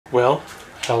Well,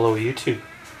 hello YouTube.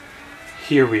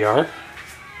 Here we are.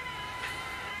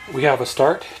 We have a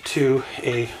start to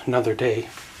another day.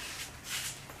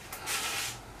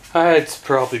 It's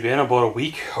probably been about a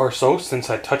week or so since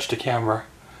I touched a camera.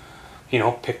 You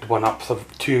know, picked one up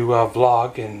to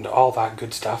vlog and all that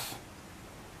good stuff.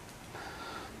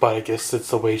 But I guess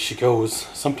it's the way she goes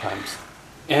sometimes.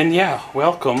 And yeah,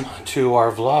 welcome to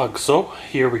our vlog. So,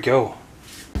 here we go.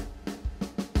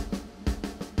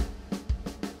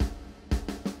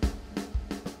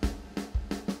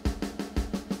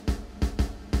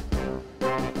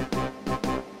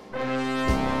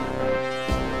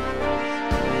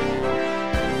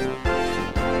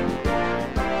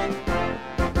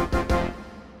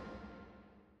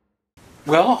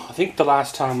 Well, I think the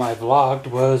last time I vlogged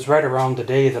was right around the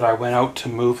day that I went out to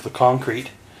move the concrete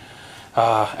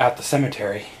at the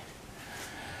cemetery.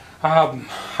 I'm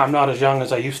not as young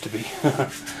as I used to be.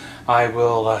 I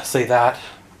will say that.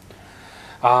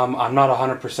 I'm not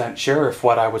 100% sure if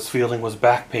what I was feeling was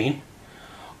back pain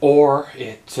or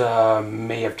it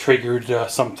may have triggered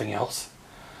something else.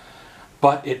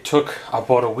 But it took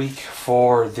about a week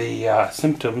for the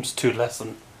symptoms to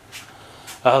lessen.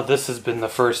 This has been the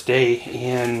first day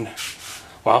in,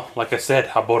 well, like I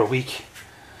said, about a week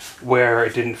where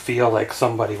it didn't feel like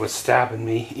somebody was stabbing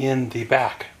me in the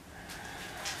back.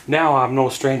 Now I'm no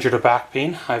stranger to back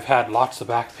pain. I've had lots of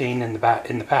back pain in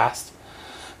the past.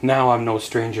 Now I'm no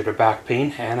stranger to back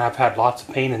pain, and I've had lots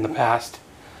of pain in the past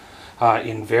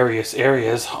in various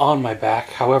areas on my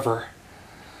back. However,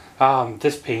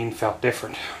 this pain felt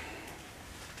different.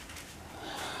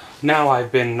 Now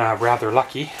I've been rather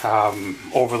lucky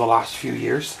over the last few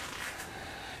years,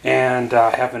 and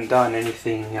haven't done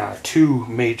anything too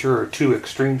major or too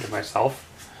extreme to myself.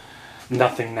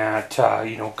 Nothing that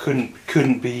you know,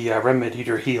 couldn't be remedied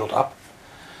or healed up.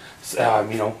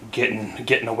 You know,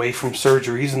 getting away from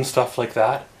surgeries and stuff like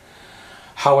that.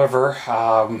 However,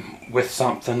 with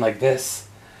something like this,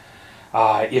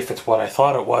 if it's what I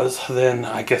thought it was, then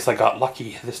I guess I got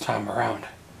lucky this time around.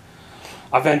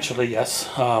 Eventually, yes,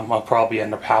 I'll probably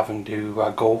end up having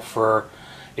to go for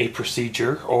a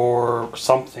procedure or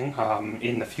something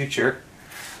in the future.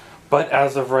 But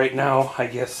as of right now, I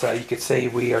guess you could say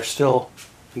we are still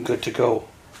good to go.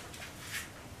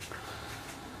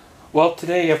 Well,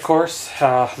 today, of course,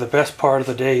 the best part of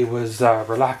the day was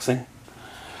relaxing.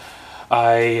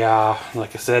 I,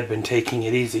 like I said, been taking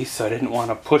it easy, so I didn't want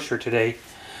to push her today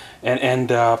and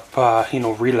end up, you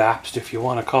know, relapsed, if you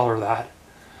want to call her that.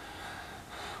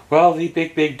 Well, the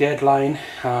big deadline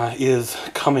is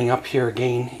coming up here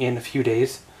again in a few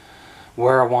days,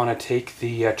 where I want to take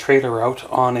the trailer out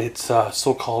on its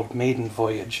so-called maiden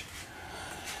voyage.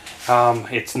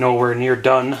 It's nowhere near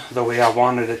done the way I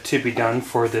wanted it to be done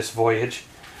for this voyage,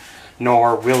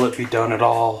 nor will it be done at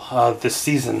all this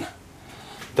season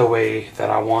the way that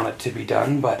I want it to be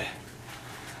done, but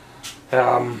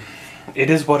it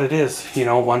is what it is, you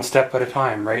know, one step at a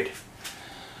time, right?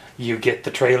 You get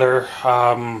the trailer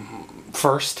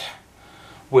first,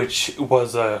 which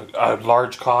was a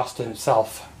large cost in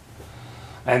itself,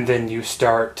 and then you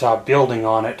start building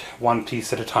on it one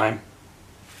piece at a time.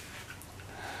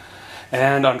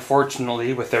 And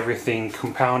unfortunately, with everything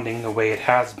compounding the way it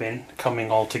has been,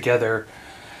 coming all together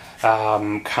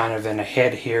kind of in a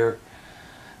head here,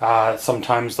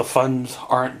 sometimes the funds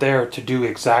aren't there to do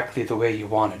exactly the way you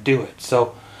want to do it.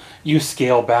 So you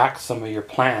scale back some of your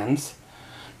plans,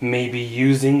 maybe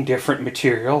using different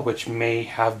material, which may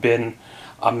have been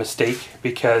a mistake,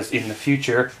 because in the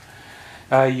future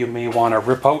you may want to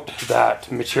rip out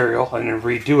that material and then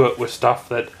redo it with stuff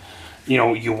that, you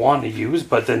know, you want to use,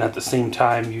 but then at the same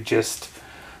time you just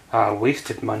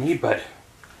wasted money. But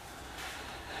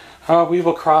we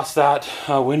will cross that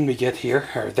when we get here,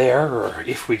 or there, or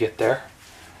if we get there.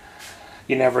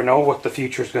 You never know what the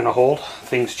future is going to hold.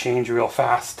 Things change real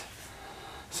fast.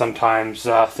 Sometimes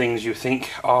things you think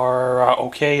are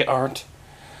okay aren't,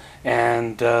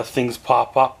 and things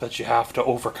pop up that you have to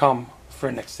overcome for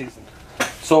next season.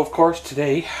 So of course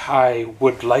today I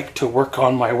would like to work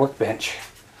on my workbench.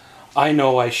 I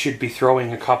know I should be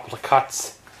throwing a couple of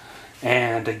cuts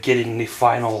and getting the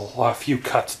final few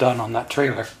cuts done on that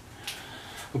trailer,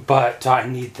 but I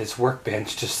need this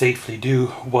workbench to safely do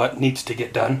what needs to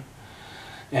get done.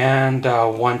 And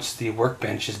once the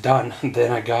workbench is done,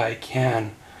 then a guy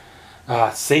can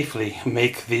safely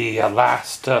make the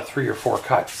last 3 or 4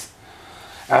 cuts,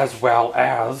 as well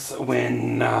as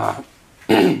when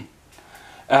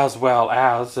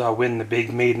when the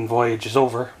big maiden voyage is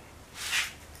over,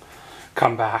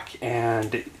 come back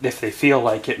and, if they feel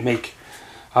like it, make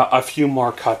a few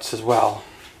more cuts as well.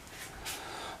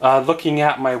 Looking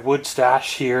at my wood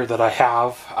stash here that I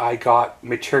have, I got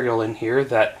material in here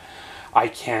that I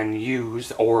can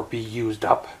use or be used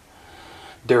up.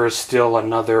 There is still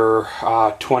another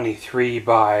 23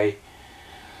 by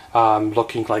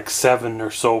looking like 7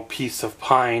 or so piece of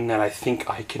pine that I think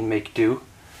I can make do.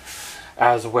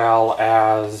 As well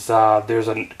as there's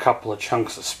a couple of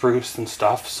chunks of spruce and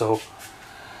stuff, so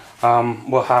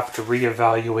we'll have to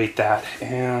reevaluate that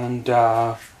and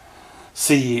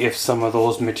see if some of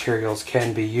those materials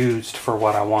can be used for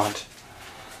what I want.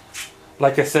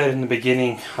 Like I said in the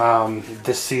beginning,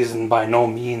 this season by no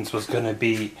means was going to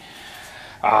be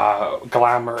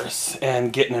glamorous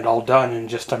and getting it all done in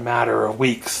just a matter of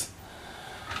weeks.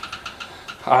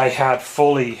 I had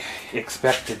fully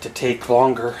expected to take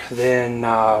longer than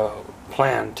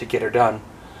planned to get her done,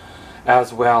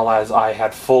 as well as I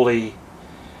had fully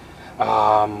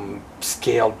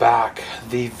scaled back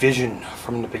the vision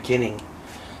from the beginning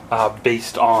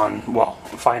based on, well,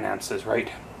 finances, right?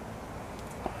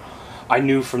 I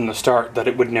knew from the start that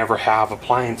it would never have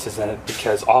appliances in it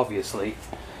because obviously,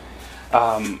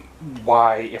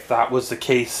 if that was the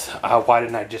case, why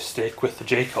didn't I just stick with the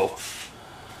Jayco?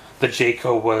 The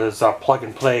Jayco was plug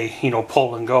and play, you know,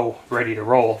 pull and go, ready to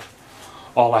roll.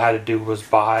 All I had to do was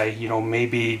buy, you know,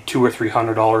 maybe $200 or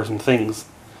 $300 in things,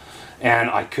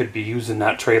 and I could be using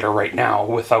that trailer right now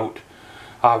without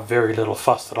very little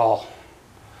fuss at all.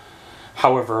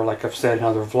 However, like I've said in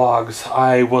other vlogs,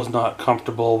 I was not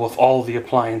comfortable with all the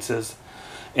appliances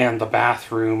and the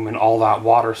bathroom and all that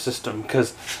water system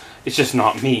because it's just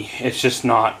not me. It's just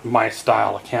not my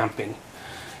style of camping.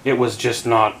 It was just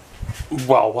not,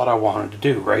 well, what I wanted to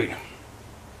do, right?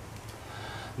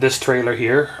 This trailer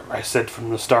here, I said from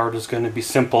the start, is going to be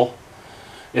simple.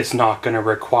 It's not going to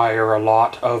require a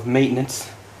lot of maintenance.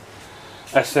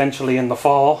 Essentially in the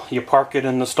fall, you park it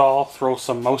in the stall, throw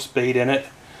some mouse bait in it,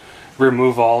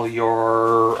 remove all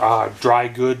your dry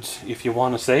goods, if you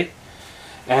want to say,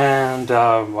 and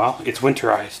well, it's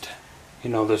winterized. You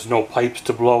know, there's no pipes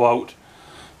to blow out,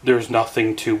 there's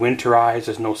nothing to winterize,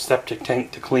 there's no septic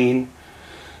tank to clean,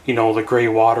 you know, the gray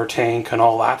water tank and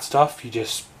all that stuff. You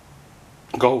just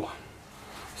go.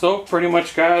 So pretty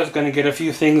much, guys, gonna get a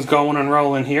few things going and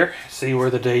rolling here, see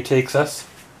where the day takes us.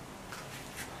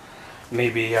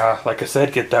 Maybe like I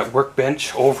said, get that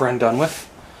workbench over and done with.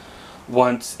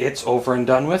 Once it's over and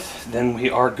done with, then we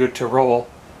are good to roll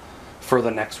for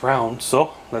the next round.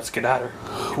 So let's get at her.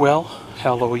 Well,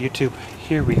 hello YouTube,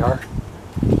 here we are.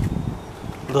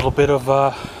 A little bit of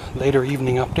a later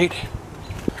evening update.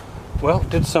 Well,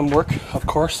 did some work, of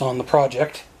course, on the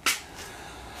project.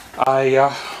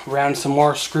 I ran some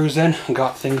more screws in and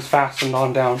got things fastened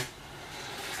on down.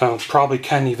 Probably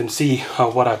can't even see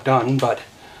what I've done, but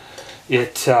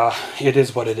it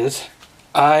is what it is.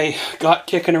 I got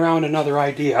kicking around another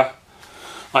idea.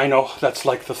 I know that's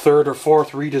like the 3rd or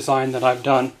 4th redesign that I've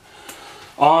done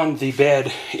on the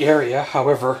bed area.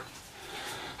 However,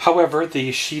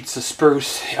 the sheets of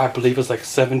spruce, I believe, is like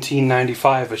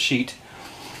 $17.95 a sheet,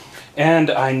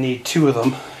 and I need 2 of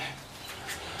them.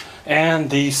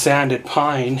 And the sanded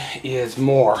pine is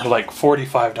more, like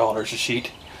 $45 a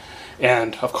sheet,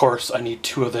 and of course I need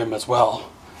 2 of them as well.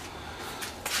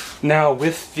 Now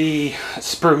with the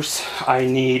spruce, I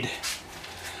need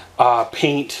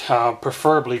paint,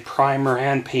 preferably primer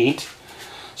and paint.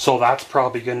 So that's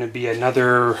probably going to be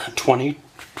another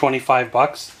 25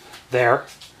 bucks there.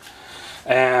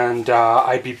 And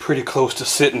I'd be pretty close to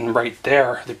sitting right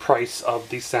there, the price of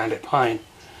the sanded pine.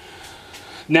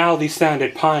 Now the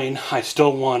sanded pine, I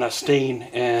still want a stain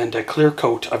and a clear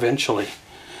coat eventually.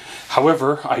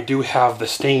 However, I do have the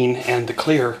stain and the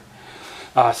clear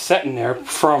set in there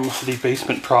from the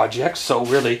basement project, so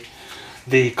really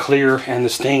the clear and the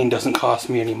stain doesn't cost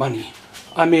me any money.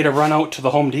 I made a run out to the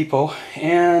Home Depot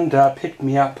and picked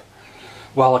me up,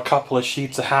 well, a couple of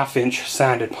sheets of 1/2 inch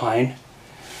sanded pine.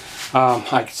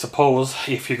 I suppose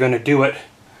if you're going to do it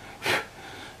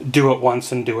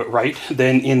once and do it right,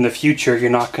 then in the future you're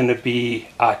not going to be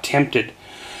tempted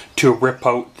to rip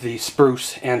out the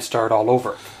spruce and start all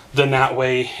over. Then that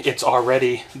way it's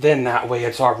already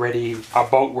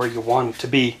about where you want it to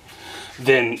be.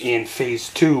 Then in phase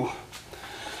 2,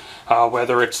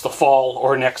 whether it's the fall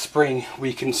or next spring,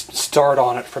 we can start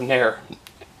on it from there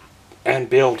and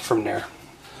build from there.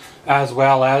 As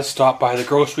well as stop by the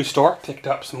grocery store, picked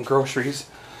up some groceries.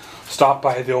 Stopped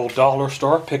by the old dollar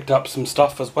store, picked up some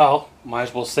stuff as well. Might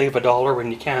as well save $1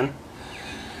 when you can.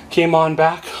 Came on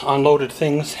back, unloaded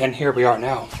things, and here we are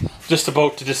now. Just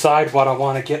about to decide what I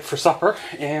want to get for supper,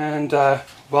 and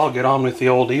well, get on with the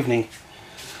old evening.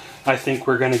 I think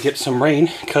we're going to get some rain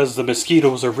because the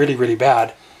mosquitoes are really, really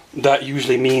bad. that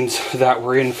usually means that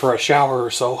we're in for a shower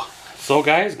or so. So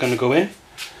guys, gonna go in,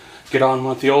 get on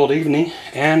with the old evening,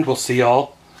 and we'll see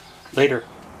y'all later.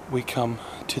 We come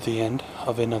to the end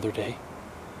of another day.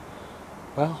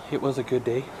 Well, it was a good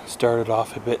day. Started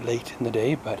off a bit late in the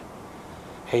day, but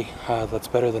hey, that's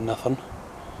better than nothing.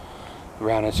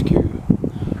 Ran a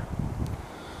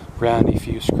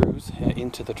few screws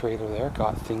into the trailer there,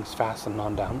 got things fastened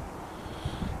on down.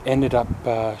 Ended up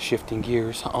shifting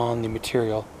gears on the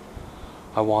material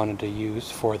I wanted to use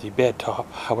for the bed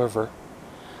top. However,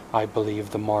 I believe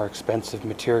the more expensive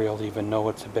material, even though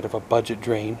it's a bit of a budget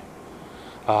drain,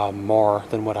 more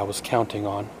than what I was counting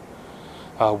on,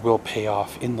 will pay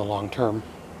off in the long term.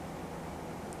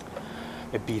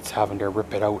 It beats having to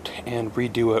rip it out and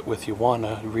redo it with you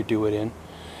wanna redo it in,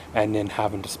 and then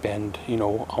having to spend, you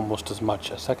know, almost as much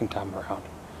a second time around.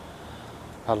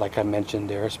 Like I mentioned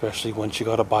there, especially once you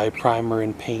gotta buy primer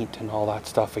and paint and all that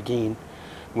stuff again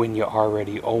when you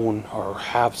already own or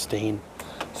have stain.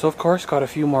 So of course, got a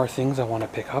few more things I want to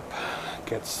pick up,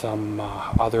 get some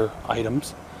other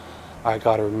items. I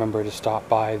gotta remember to stop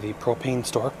by the propane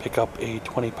store, pick up a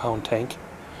 20-pound tank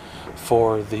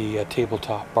for the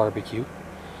tabletop barbecue.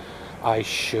 I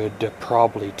should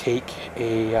probably take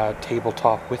a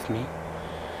tabletop with me.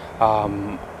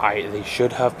 They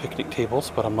should have picnic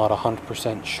tables, but I'm not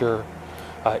 100% sure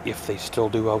if they still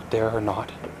do out there or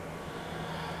not.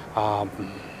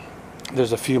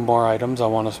 There's a few more items I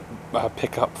want to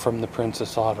pick up from the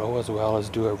Princess Auto, as well as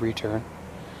do a return.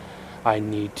 I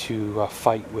need to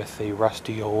fight with a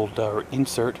rusty old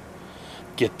insert,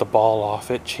 get the ball off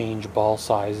it, change ball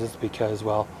sizes, because,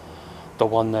 well, the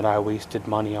one that I wasted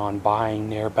money on buying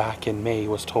there back in May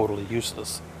was totally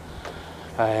useless.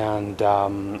 And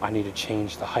I need to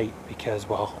change the height because,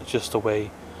 well, it's just the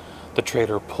way the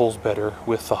trailer pulls better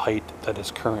with the height that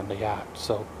is currently at.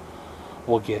 So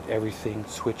we'll get everything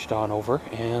switched on over,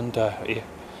 and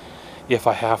if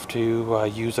I have to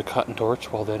use a cut and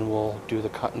torch, well, then we'll do the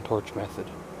cut and torch method.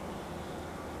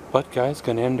 But guys,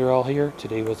 gonna end her all here.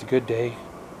 Today was a good day,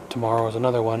 tomorrow is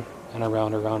another one, and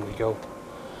around we go.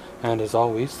 And as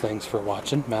always, thanks for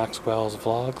watching Maxwell's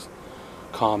Vlogs.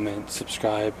 Comment,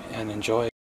 subscribe, and enjoy.